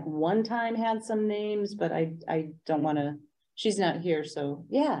McMahon at one time had some names, but I don't want to. She's not here, so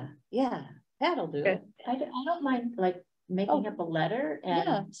yeah, Pat'll do Okay. it. I don't mind like making up a letter and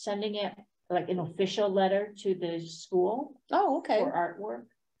yeah. sending it like an official letter to the school Oh, okay, for artwork.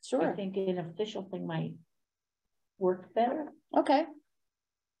 I sure, think an official thing might work better. okay.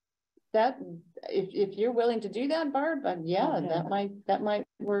 That if you're willing to do that, Barb, yeah, Okay. that might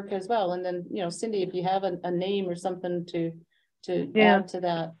work as well. And then, you know, Cindy, if you have a name or something to Yeah. add to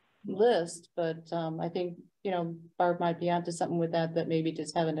that list, but I think you know, Barb might be onto something with that, that maybe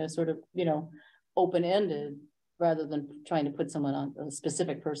just having a sort of, you know, open-ended rather than trying to put someone on, a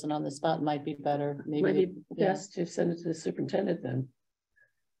specific person on the spot might be better, Might maybe. be Yeah. best to send it to the superintendent then.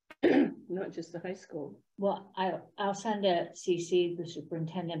 Not just the high school. Well, I'll send a CC the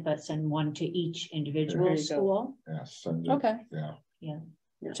superintendent, but send one to each There individual you go. school. Yeah, send it, Okay, yeah.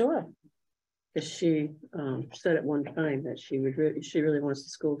 Yeah. sure. Cause she, said at one time that she really wants the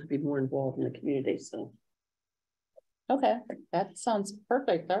school to be more involved in the community, so. Okay, that sounds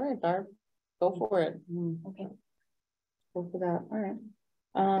perfect. All right, Barb, go for it. Okay. Go for that. All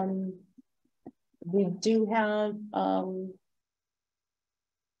right. We do have,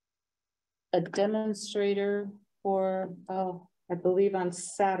 a demonstrator for, I believe on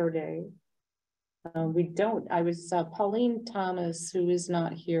Saturday. Pauline Thomas, who is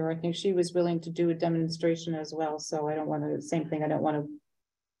not here, I think she was willing to do a demonstration as well, so I don't want to, same thing, I don't want to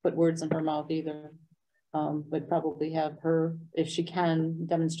put words in her mouth either. But probably have her, if she can,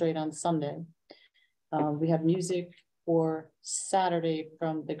 demonstrate on Sunday. We have music for Saturday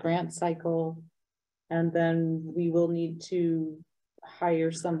from the grant cycle. And then we will need to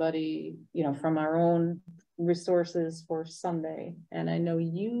hire somebody, you know, from our own resources for Sunday. And I know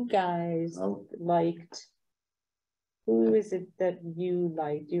you guys liked, who is it that you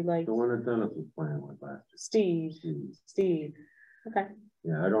liked? You liked The one that Dennis was playing with last Steve. Okay,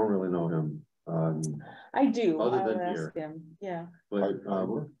 Yeah, I don't really know him. I do. Other I'll than ask here. him. Yeah, But,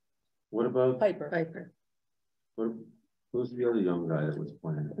 what about, Piper. who's the other young guy that was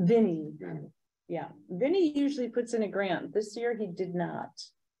playing? Vinny. Yeah, Vinny usually puts in a grant. This year he did not.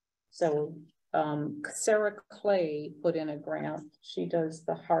 So, Sarah Clay put in a grant. She does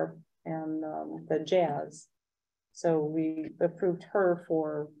the harp and, the jazz. So we approved her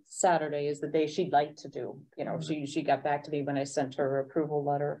for Saturday is the day she'd like to do. You know, she got back to me when I sent her approval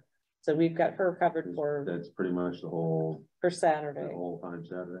letter. So we've got her covered for That's pretty much the whole Saturday. time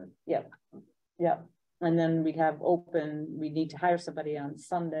Saturday. Yep. And then we have open, we need to hire somebody on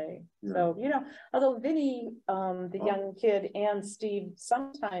Sunday. Yeah. So, you know, although Vinny, the young kid and Steve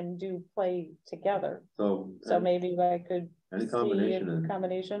sometime do play together. So Maybe I could. any see combination a in-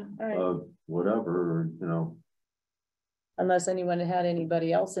 combination, all right. of whatever, or, you know, Unless anyone had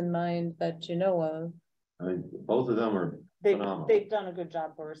anybody else in mind that you know of. I mean, both of them are phenomenal. They've done a good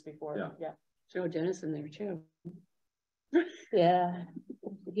job for us before. Yeah. Joe Dennis in there too. Yeah,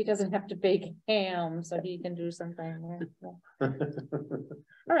 he doesn't have to bake ham, so he can do something. Yeah.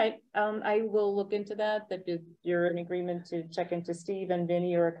 All right, I will look into that, if you're in agreement to check into Steve and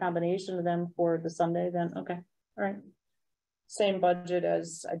Vinny or a combination of them for the Sunday, then, okay, all right. Same budget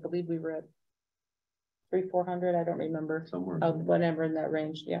as, I believe we were at 300-400, I don't remember, Somewhere. whatever in that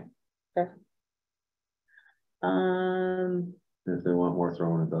range, yeah. Okay. If they want more,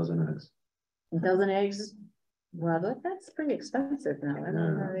 throw in a dozen eggs. Dozen eggs, well, that's pretty expensive now, I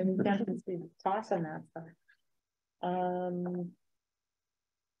don't know, I mean, can't be tossing that stuff.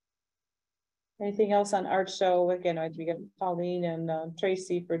 Anything else on art show? Again, we got Pauline and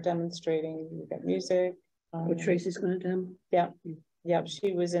Tracy for demonstrating, we got music. What Tracy's gonna do? Yeah,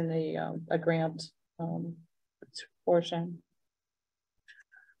 she was in the a grant portion.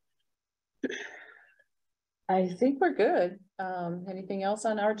 I think we're good. Anything else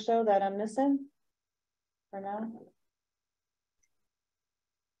on art show that I'm missing? For now?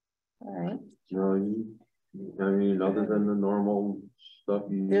 All right. No, I mean, other than the normal stuff,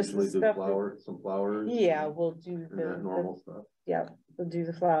 you Just the usually do stuff some flowers. Yeah, we'll do And that normal stuff. yeah, we'll do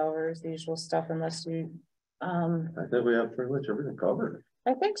the flowers, the usual stuff unless you, I think we have pretty much everything covered.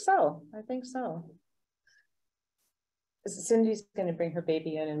 I think so. Cindy's gonna bring her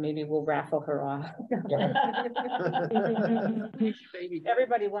baby in and maybe we'll raffle her off. Baby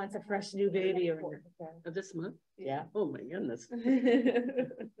Everybody wants a fresh new baby. of this month? Yeah. Oh, my goodness.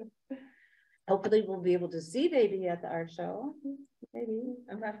 Hopefully we'll be able to see baby at the art show. Maybe.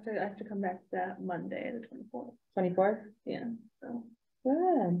 I have to come back that Monday, the 24th. 24th? Yeah, so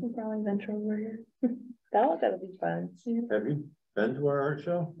Good. we'll probably venture over here. That'll be fun. Have you been to our art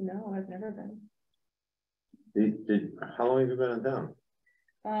show? No, I've never been. How long have you been in town?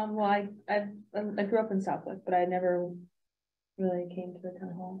 Well, I grew up in Southwick, but I never really came to the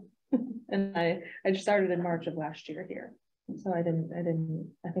town hall. And I just started in March of last year here. So I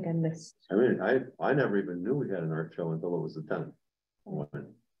think I missed. I mean, I never even knew we had an art show until it was the 10th.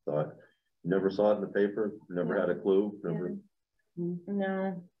 So I never saw it in the paper, never had a clue, never.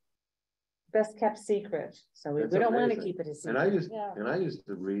 No. Best kept secret, so we That's don't want to amazing. keep it a secret. And I used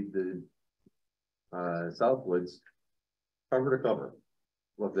to read the Southwoods cover to cover.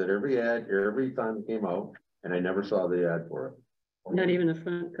 Looked at every ad every time it came out, and I never saw the ad for it. Not even the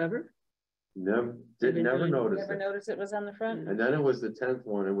front cover? never Never noticed it. noticed it was on the front? And then it was the 10th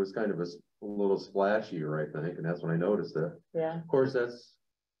one, it was kind of a little splashier, I think, and that's when I noticed it. Yeah. Of course,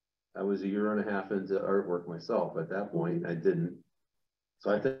 I was a year and a half into artwork myself at that point, I didn't.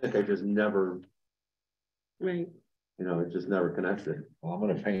 So I think I just never, Right. it just never connected. Well, I'm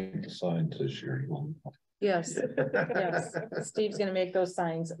gonna paint the signs this year. Yes, yes. Steve's gonna make those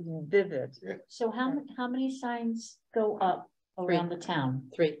signs vivid. So how many signs go up around the town?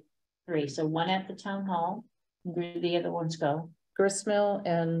 3, 3, so one at the town hall, where do the other ones go? Gristmill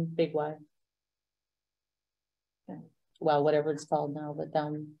and Big Y. Well, whatever it's called now, but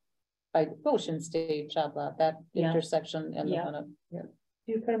down by Ocean State, job lot, that Yeah. intersection and the Yeah. one up. Yeah.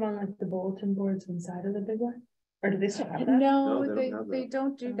 Do you put them on like the bulletin boards inside of the big one? Or do they still have that? No, No, they don't have they that.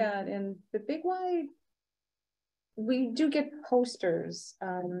 don't do that. And the Big Y, we do get posters. I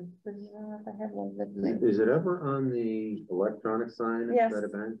have one with me. Is it ever on the electronic sign Yes. instead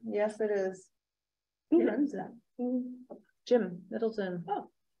of bank? Yes, it is. Who runs that? Jim Middleton. Oh.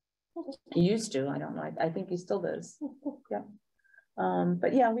 He used to, I don't know. I think he still does. Yeah.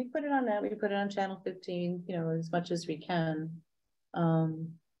 But yeah, we put it on that. We put it on channel 15, as much as we can.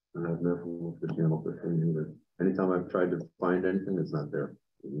 And I've never looked at channel 15 either. Anytime I've tried to find anything, it's not there.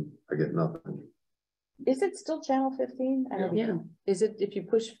 I get nothing. Is it still channel 15? I don't Yeah. know. Is it, if you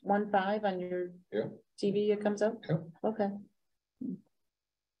push 1.5 on your Yeah. TV, it comes up? Yeah. Okay.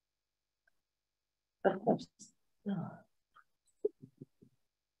 Of course.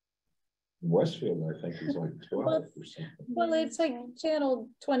 Westfield, I think, is like 12 or something. Well, it's like channel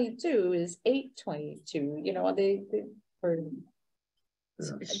 22 is 822, or,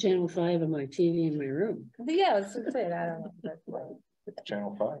 It's channel 5 on my TV in my room. yeah, I was gonna say, I don't know.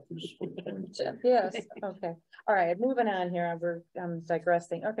 Channel 5. is- Yes, okay. All right, moving on here. We're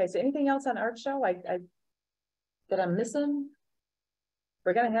digressing. Okay, so anything else on art show? That I'm missing?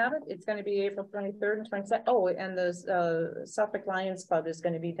 We're gonna have it. It's gonna be April 23rd and 22nd. Oh, and the Suffolk Lions Club is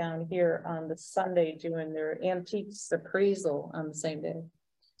gonna be down here on the Sunday doing their antiques appraisal on the same day.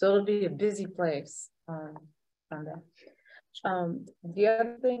 So it'll be a busy place on that. The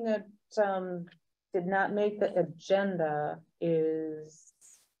other thing that did not make the agenda is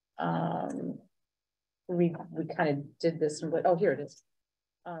we kind of did this, but oh, here it is.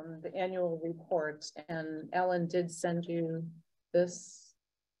 The annual report, and Ellen did send you this.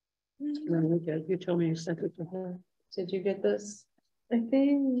 You told me you sent it to her. Did you get this? I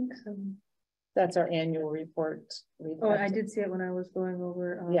think so. That's our annual report. Oh, I did see it when I was going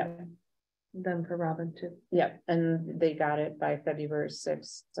over. Yeah. Them for Robin too. Yeah, and they got it by February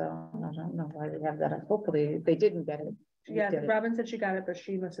 6th, so I don't know why they have that. Hopefully they didn't get it. We Yeah, did it. Robin said she got it, but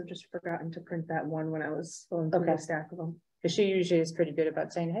she must have just forgotten to print that one when I was going through Okay. the stack of them. Cause she usually is pretty good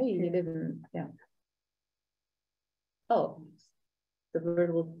about saying, hey, you didn't, yeah. Oh, the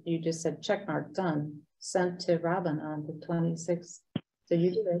word you just said check mark done, sent to Robin on the 26th. So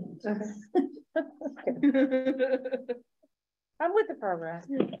you did it. Okay. I'm with the program.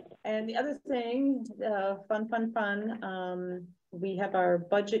 And the other thing, fun. We have our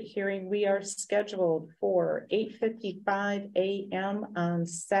budget hearing. We are scheduled for 8:55 a.m. on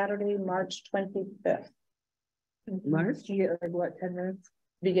Saturday, March 25th. March? You get like what, 10 minutes?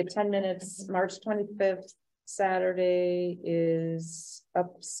 We get 10 minutes. March 25th, Saturday is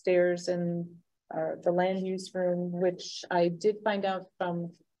upstairs in the land use room, which I did find out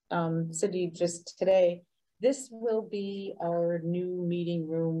from Cindy just today. This will be our new meeting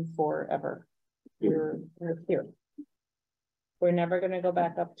room forever. We're here. We're never gonna go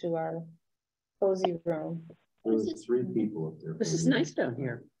back up to our cozy room. There was 3 people up there. This is nice down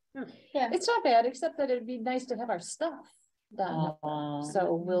here. It's not bad, except that it'd be nice to have our stuff done.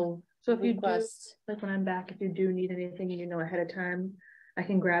 So we'll So if you do, request. like when I'm back, if you do need anything and you know ahead of time, I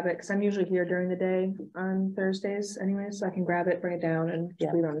can grab it, cause I'm usually here during the day on Thursdays anyway, so I can grab it, bring it down and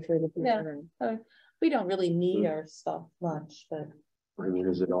Yeah. leave it on the table. Yeah. We don't really need our stuff much, but I mean,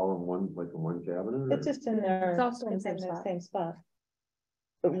 is it all in one cabinet? or- it's just in there. It's also in the same the spot. same spot.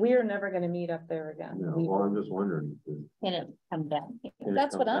 But we're never gonna meet up there again. No, We- well, I'm just wondering. Can it come down? can it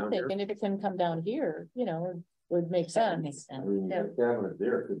That's come what I'm down here? thinking. If it can come down here, it would make That sense. makes I sense. mean, Yeah. the cabinet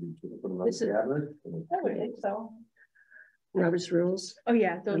there, could you put them on This the is- cabinet? I would think so. Robert's rules. Oh,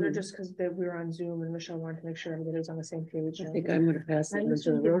 yeah, those are Mhm. just because we were on Zoom and Michelle wanted to make sure everybody was on the same page. I think I'm gonna pass it I'm on just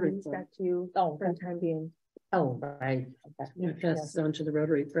to the gonna give Rotary these Club. back to you Oh, for the time being. oh, right. Okay. Yeah, pass it on to the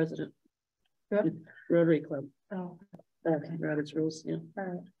Rotary president. Yep. Rotary Club, Oh, Okay. Robert's rules, yeah. All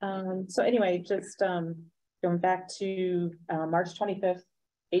right. So anyway, just going back to March 25th,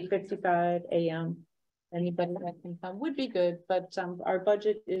 8:55 a.m. Anybody that can come would be good, but our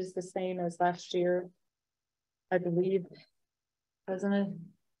budget is the same as last year. I believe, wasn't it?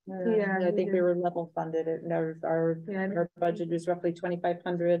 Yeah, I think we we do. were level funded it, and our budget was roughly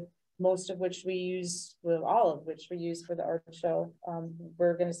 2,500. Most of which we use, well, all of which we use for the art show.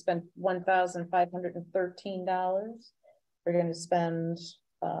 We're gonna spend $1,513. We're gonna spend,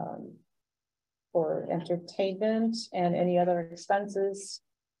 for entertainment and any other expenses.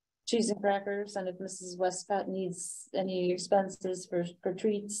 Cheese and crackers, and if Mrs. Westcott needs any expenses for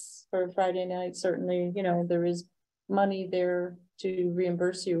treats for Friday night, certainly, you know, there is money there to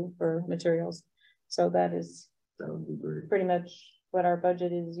reimburse you for materials. So that is That would be great. pretty much what our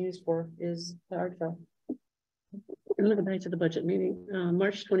budget is used for, is the art show. And looking back to the budget meeting,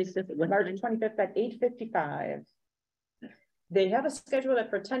 March 25th. at what March time? 25th at 8:55. They have a schedule that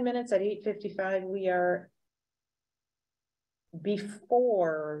for 10 minutes at 8:55, we are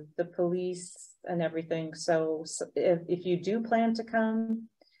before the police and everything. So if you do plan to come,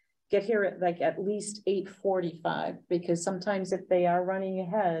 get here at like at least 8:45, because sometimes if they are running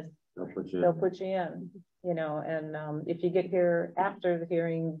ahead, They'll put you. they'll put you in, you know, and if you get here after the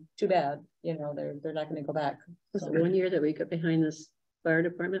hearing, too bad, you know, they're not gonna go back. Was it 1 year that we got behind this fire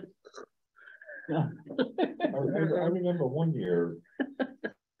department? I remember one year,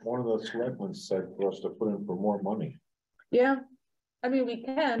 one of the selectmen said for us to put in for more money. Yeah, I mean, we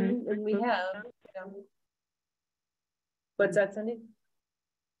can, and we have, you know. What's that, Cindy?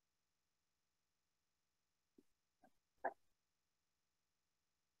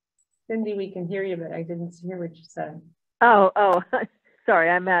 Cindy, we can hear you, but I didn't hear what you said. Oh, sorry,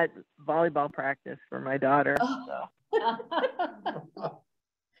 I'm at volleyball practice for my daughter. Oh. So.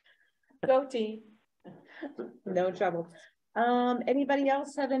 Go team. No trouble. Anybody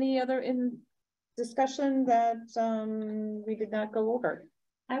else have any other discussion that we did not go over?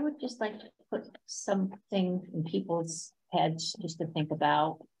 I would just like to put something in people's heads just to think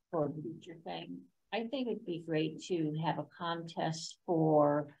about for the future thing. I think it'd be great to have a contest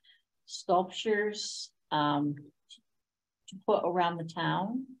for sculptures to put around the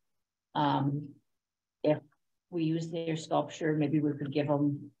town. If we use their sculpture, maybe we could give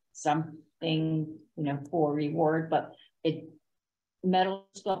them something, you know, for reward, but metal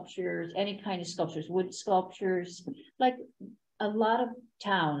sculptures, any kind of sculptures, wood sculptures, like a lot of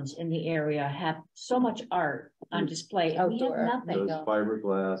towns in the area have so much art on display and we have Outdoor. nothing. Those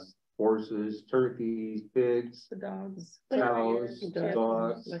fiberglass, horses, turkeys, pigs, The dogs. cows,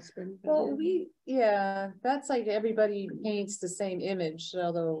 dogs. Well, that's like everybody paints the same image,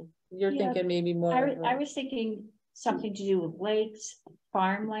 although you're Yeah. thinking maybe more. I was thinking something to do with lakes,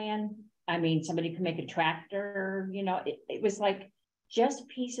 farmland. I mean, somebody could make a tractor, you know, it was like just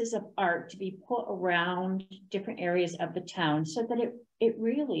pieces of art to be put around different areas of the town so that it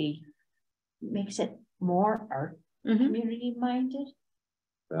really makes it more art community minded.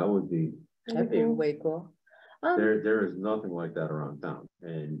 That would be, That'd be way cool. there is nothing like that around town,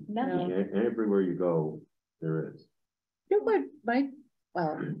 and Nothing. everywhere you go, there is. You might,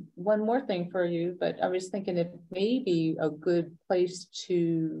 well, one more thing for you, but I was thinking it may be a good place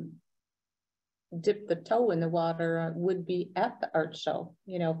to dip the toe in the water would be at the art show.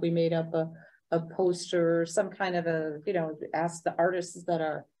 You know, if we made up a poster or some kind of you know, ask the artists that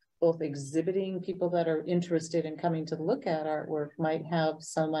are both exhibiting, people that are interested in coming to look at artwork might have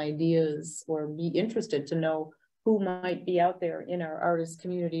some ideas or be interested to know who might be out there in our artist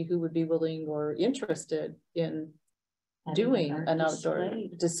community who would be willing or interested in doing Art an outdoor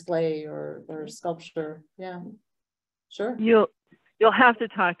display. display or sculpture. Yeah, sure. You'll have to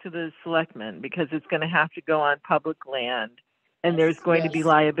talk to the selectmen because it's going to have to go on public land, and there's going to be Yes.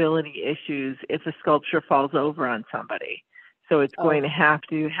 liability issues if a sculpture falls over on somebody. So it's going to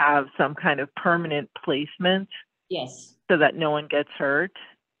have some kind of permanent placement Yes. so that no one gets hurt.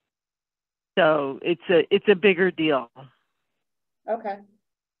 So it's a bigger deal. Okay.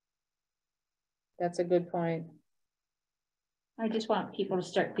 That's a good point. I just want people to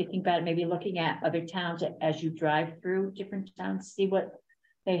start thinking about it, maybe looking at other towns as you drive through different towns, see what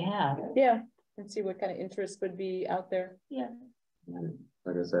they have. Yeah, and see what kind of interest would be out there. Yeah.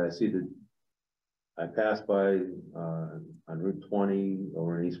 Like I said, I passed by, on Route 20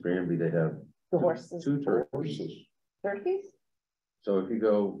 over in East Granby, they have The horses. two turkeys. Turkeys? So if you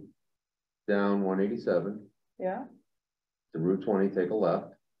go down 187 Yeah. to Route 20, take a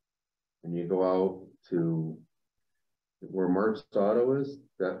left, and you go out to where Mark's Auto is,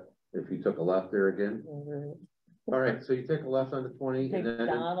 that if you took a left there again. All right, so you take a left onto 20 and then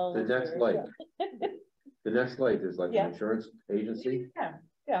the next light. The next light is like Yeah. an insurance agency.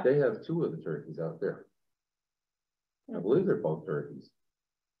 Yeah. They have two of the turkeys out there. I believe they're both turkeys.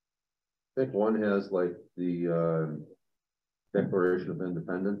 I think one has like the Declaration of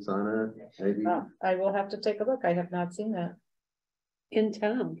Independence on it, maybe. Oh, I will have to take a look. I have not seen that. In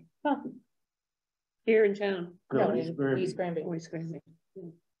town, Huh. here in town. No, No, East in Granby. East Granby. Always Granby.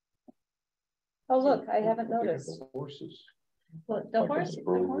 Oh, look, I haven't Look at noticed. the Horses. Well, the Like a horses,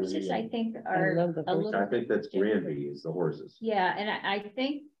 brewery I and- think I are love the a horses. I little, think that's Granby is the horses. yeah, and I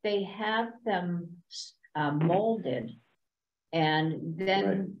think they have them molded. And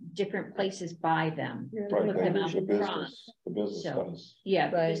then different places buy them. Right, Put them the out in front. the business So- does. Yeah,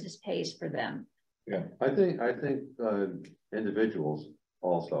 the Right. business pays for them. I think individuals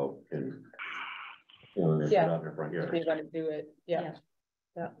also can. You know, they Yeah. put out in their front If yard. you're gonna do it, yeah,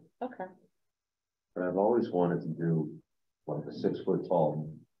 okay. But I've always wanted to do like a 6 foot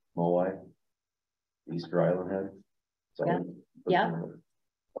tall moai. Easter Island head. So- Yeah. Yeah.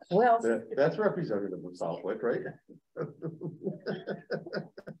 Well, That's representative of Southwick, right?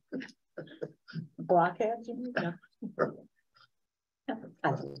 blockheads, you mean? No.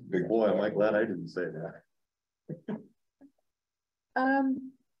 Big boy, am I glad I didn't say that.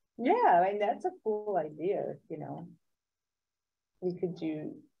 Yeah, I mean, that's a cool idea, you know. We could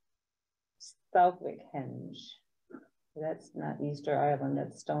do Southwick Henge. That's not Easter Island,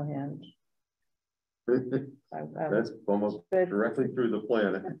 that's Stonehenge. That's almost directly through the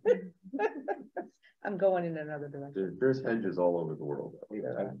planet. I'm going in another direction. There's hedges all over the world.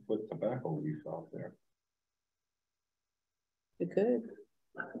 Yeah, I put tobacco leaf out there. We could.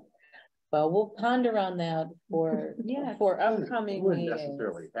 Well, we'll ponder on that for, Yeah. for It upcoming wouldn't meetings.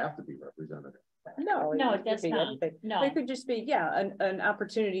 necessarily have to be representative. No. No, could it does be not. anything. No. It could just be, yeah, an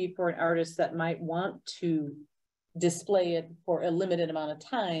opportunity for an artist that might want to display it for a limited amount of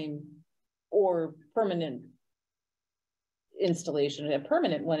time or permanent installation. A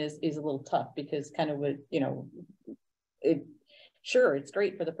permanent one is a little tough because kind of would, you know, sure, it's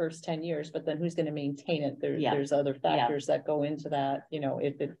great for the first 10 years, but then who's gonna maintain it? Yeah. There's other factors that go into that, you know,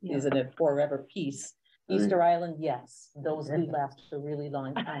 if it Yeah. isn't a forever piece. I mean- Easter Island, yes, those do last a really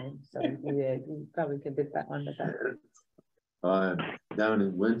long time, so yeah, you probably could get that one, but that, Down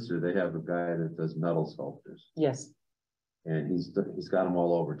in Windsor, they have a guy that does metal sculptures. yes. And he's got them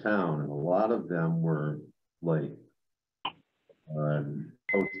all over town, and a lot of them were like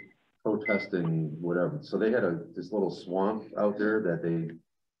protesting, whatever. So they had this little swamp out there that they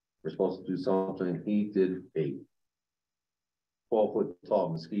were supposed to do something. He did a 12 foot tall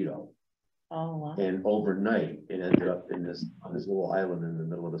mosquito, Oh, wow. and overnight it ended up on this little island in the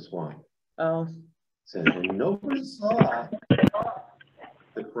middle of the swamp. Oh, And nobody saw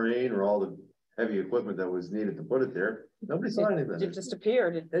the crane or all the heavy equipment that was needed to put it there. Nobody saw anything. it just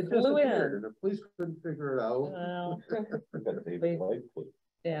appeared, it It just flew appeared, in. and the police couldn't figure it out. Well, I bet David Light put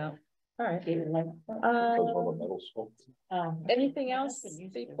yeah, all right. David, like, all the metal sculpture. Anything else That's what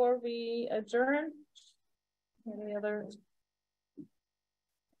used to. before we adjourn? Any other?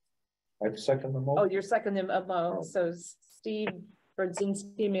 I'd second the Oh, motion. you're seconding, so Steve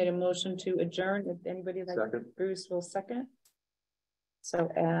Brodzinski made a motion to adjourn. If anybody like Second. Bruce will second. So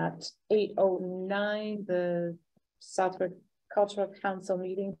at 8:09, the Southwick Cultural Council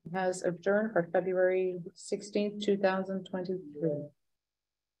meeting has adjourned for February 16th, 2023.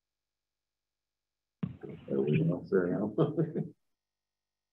 Everything else there now.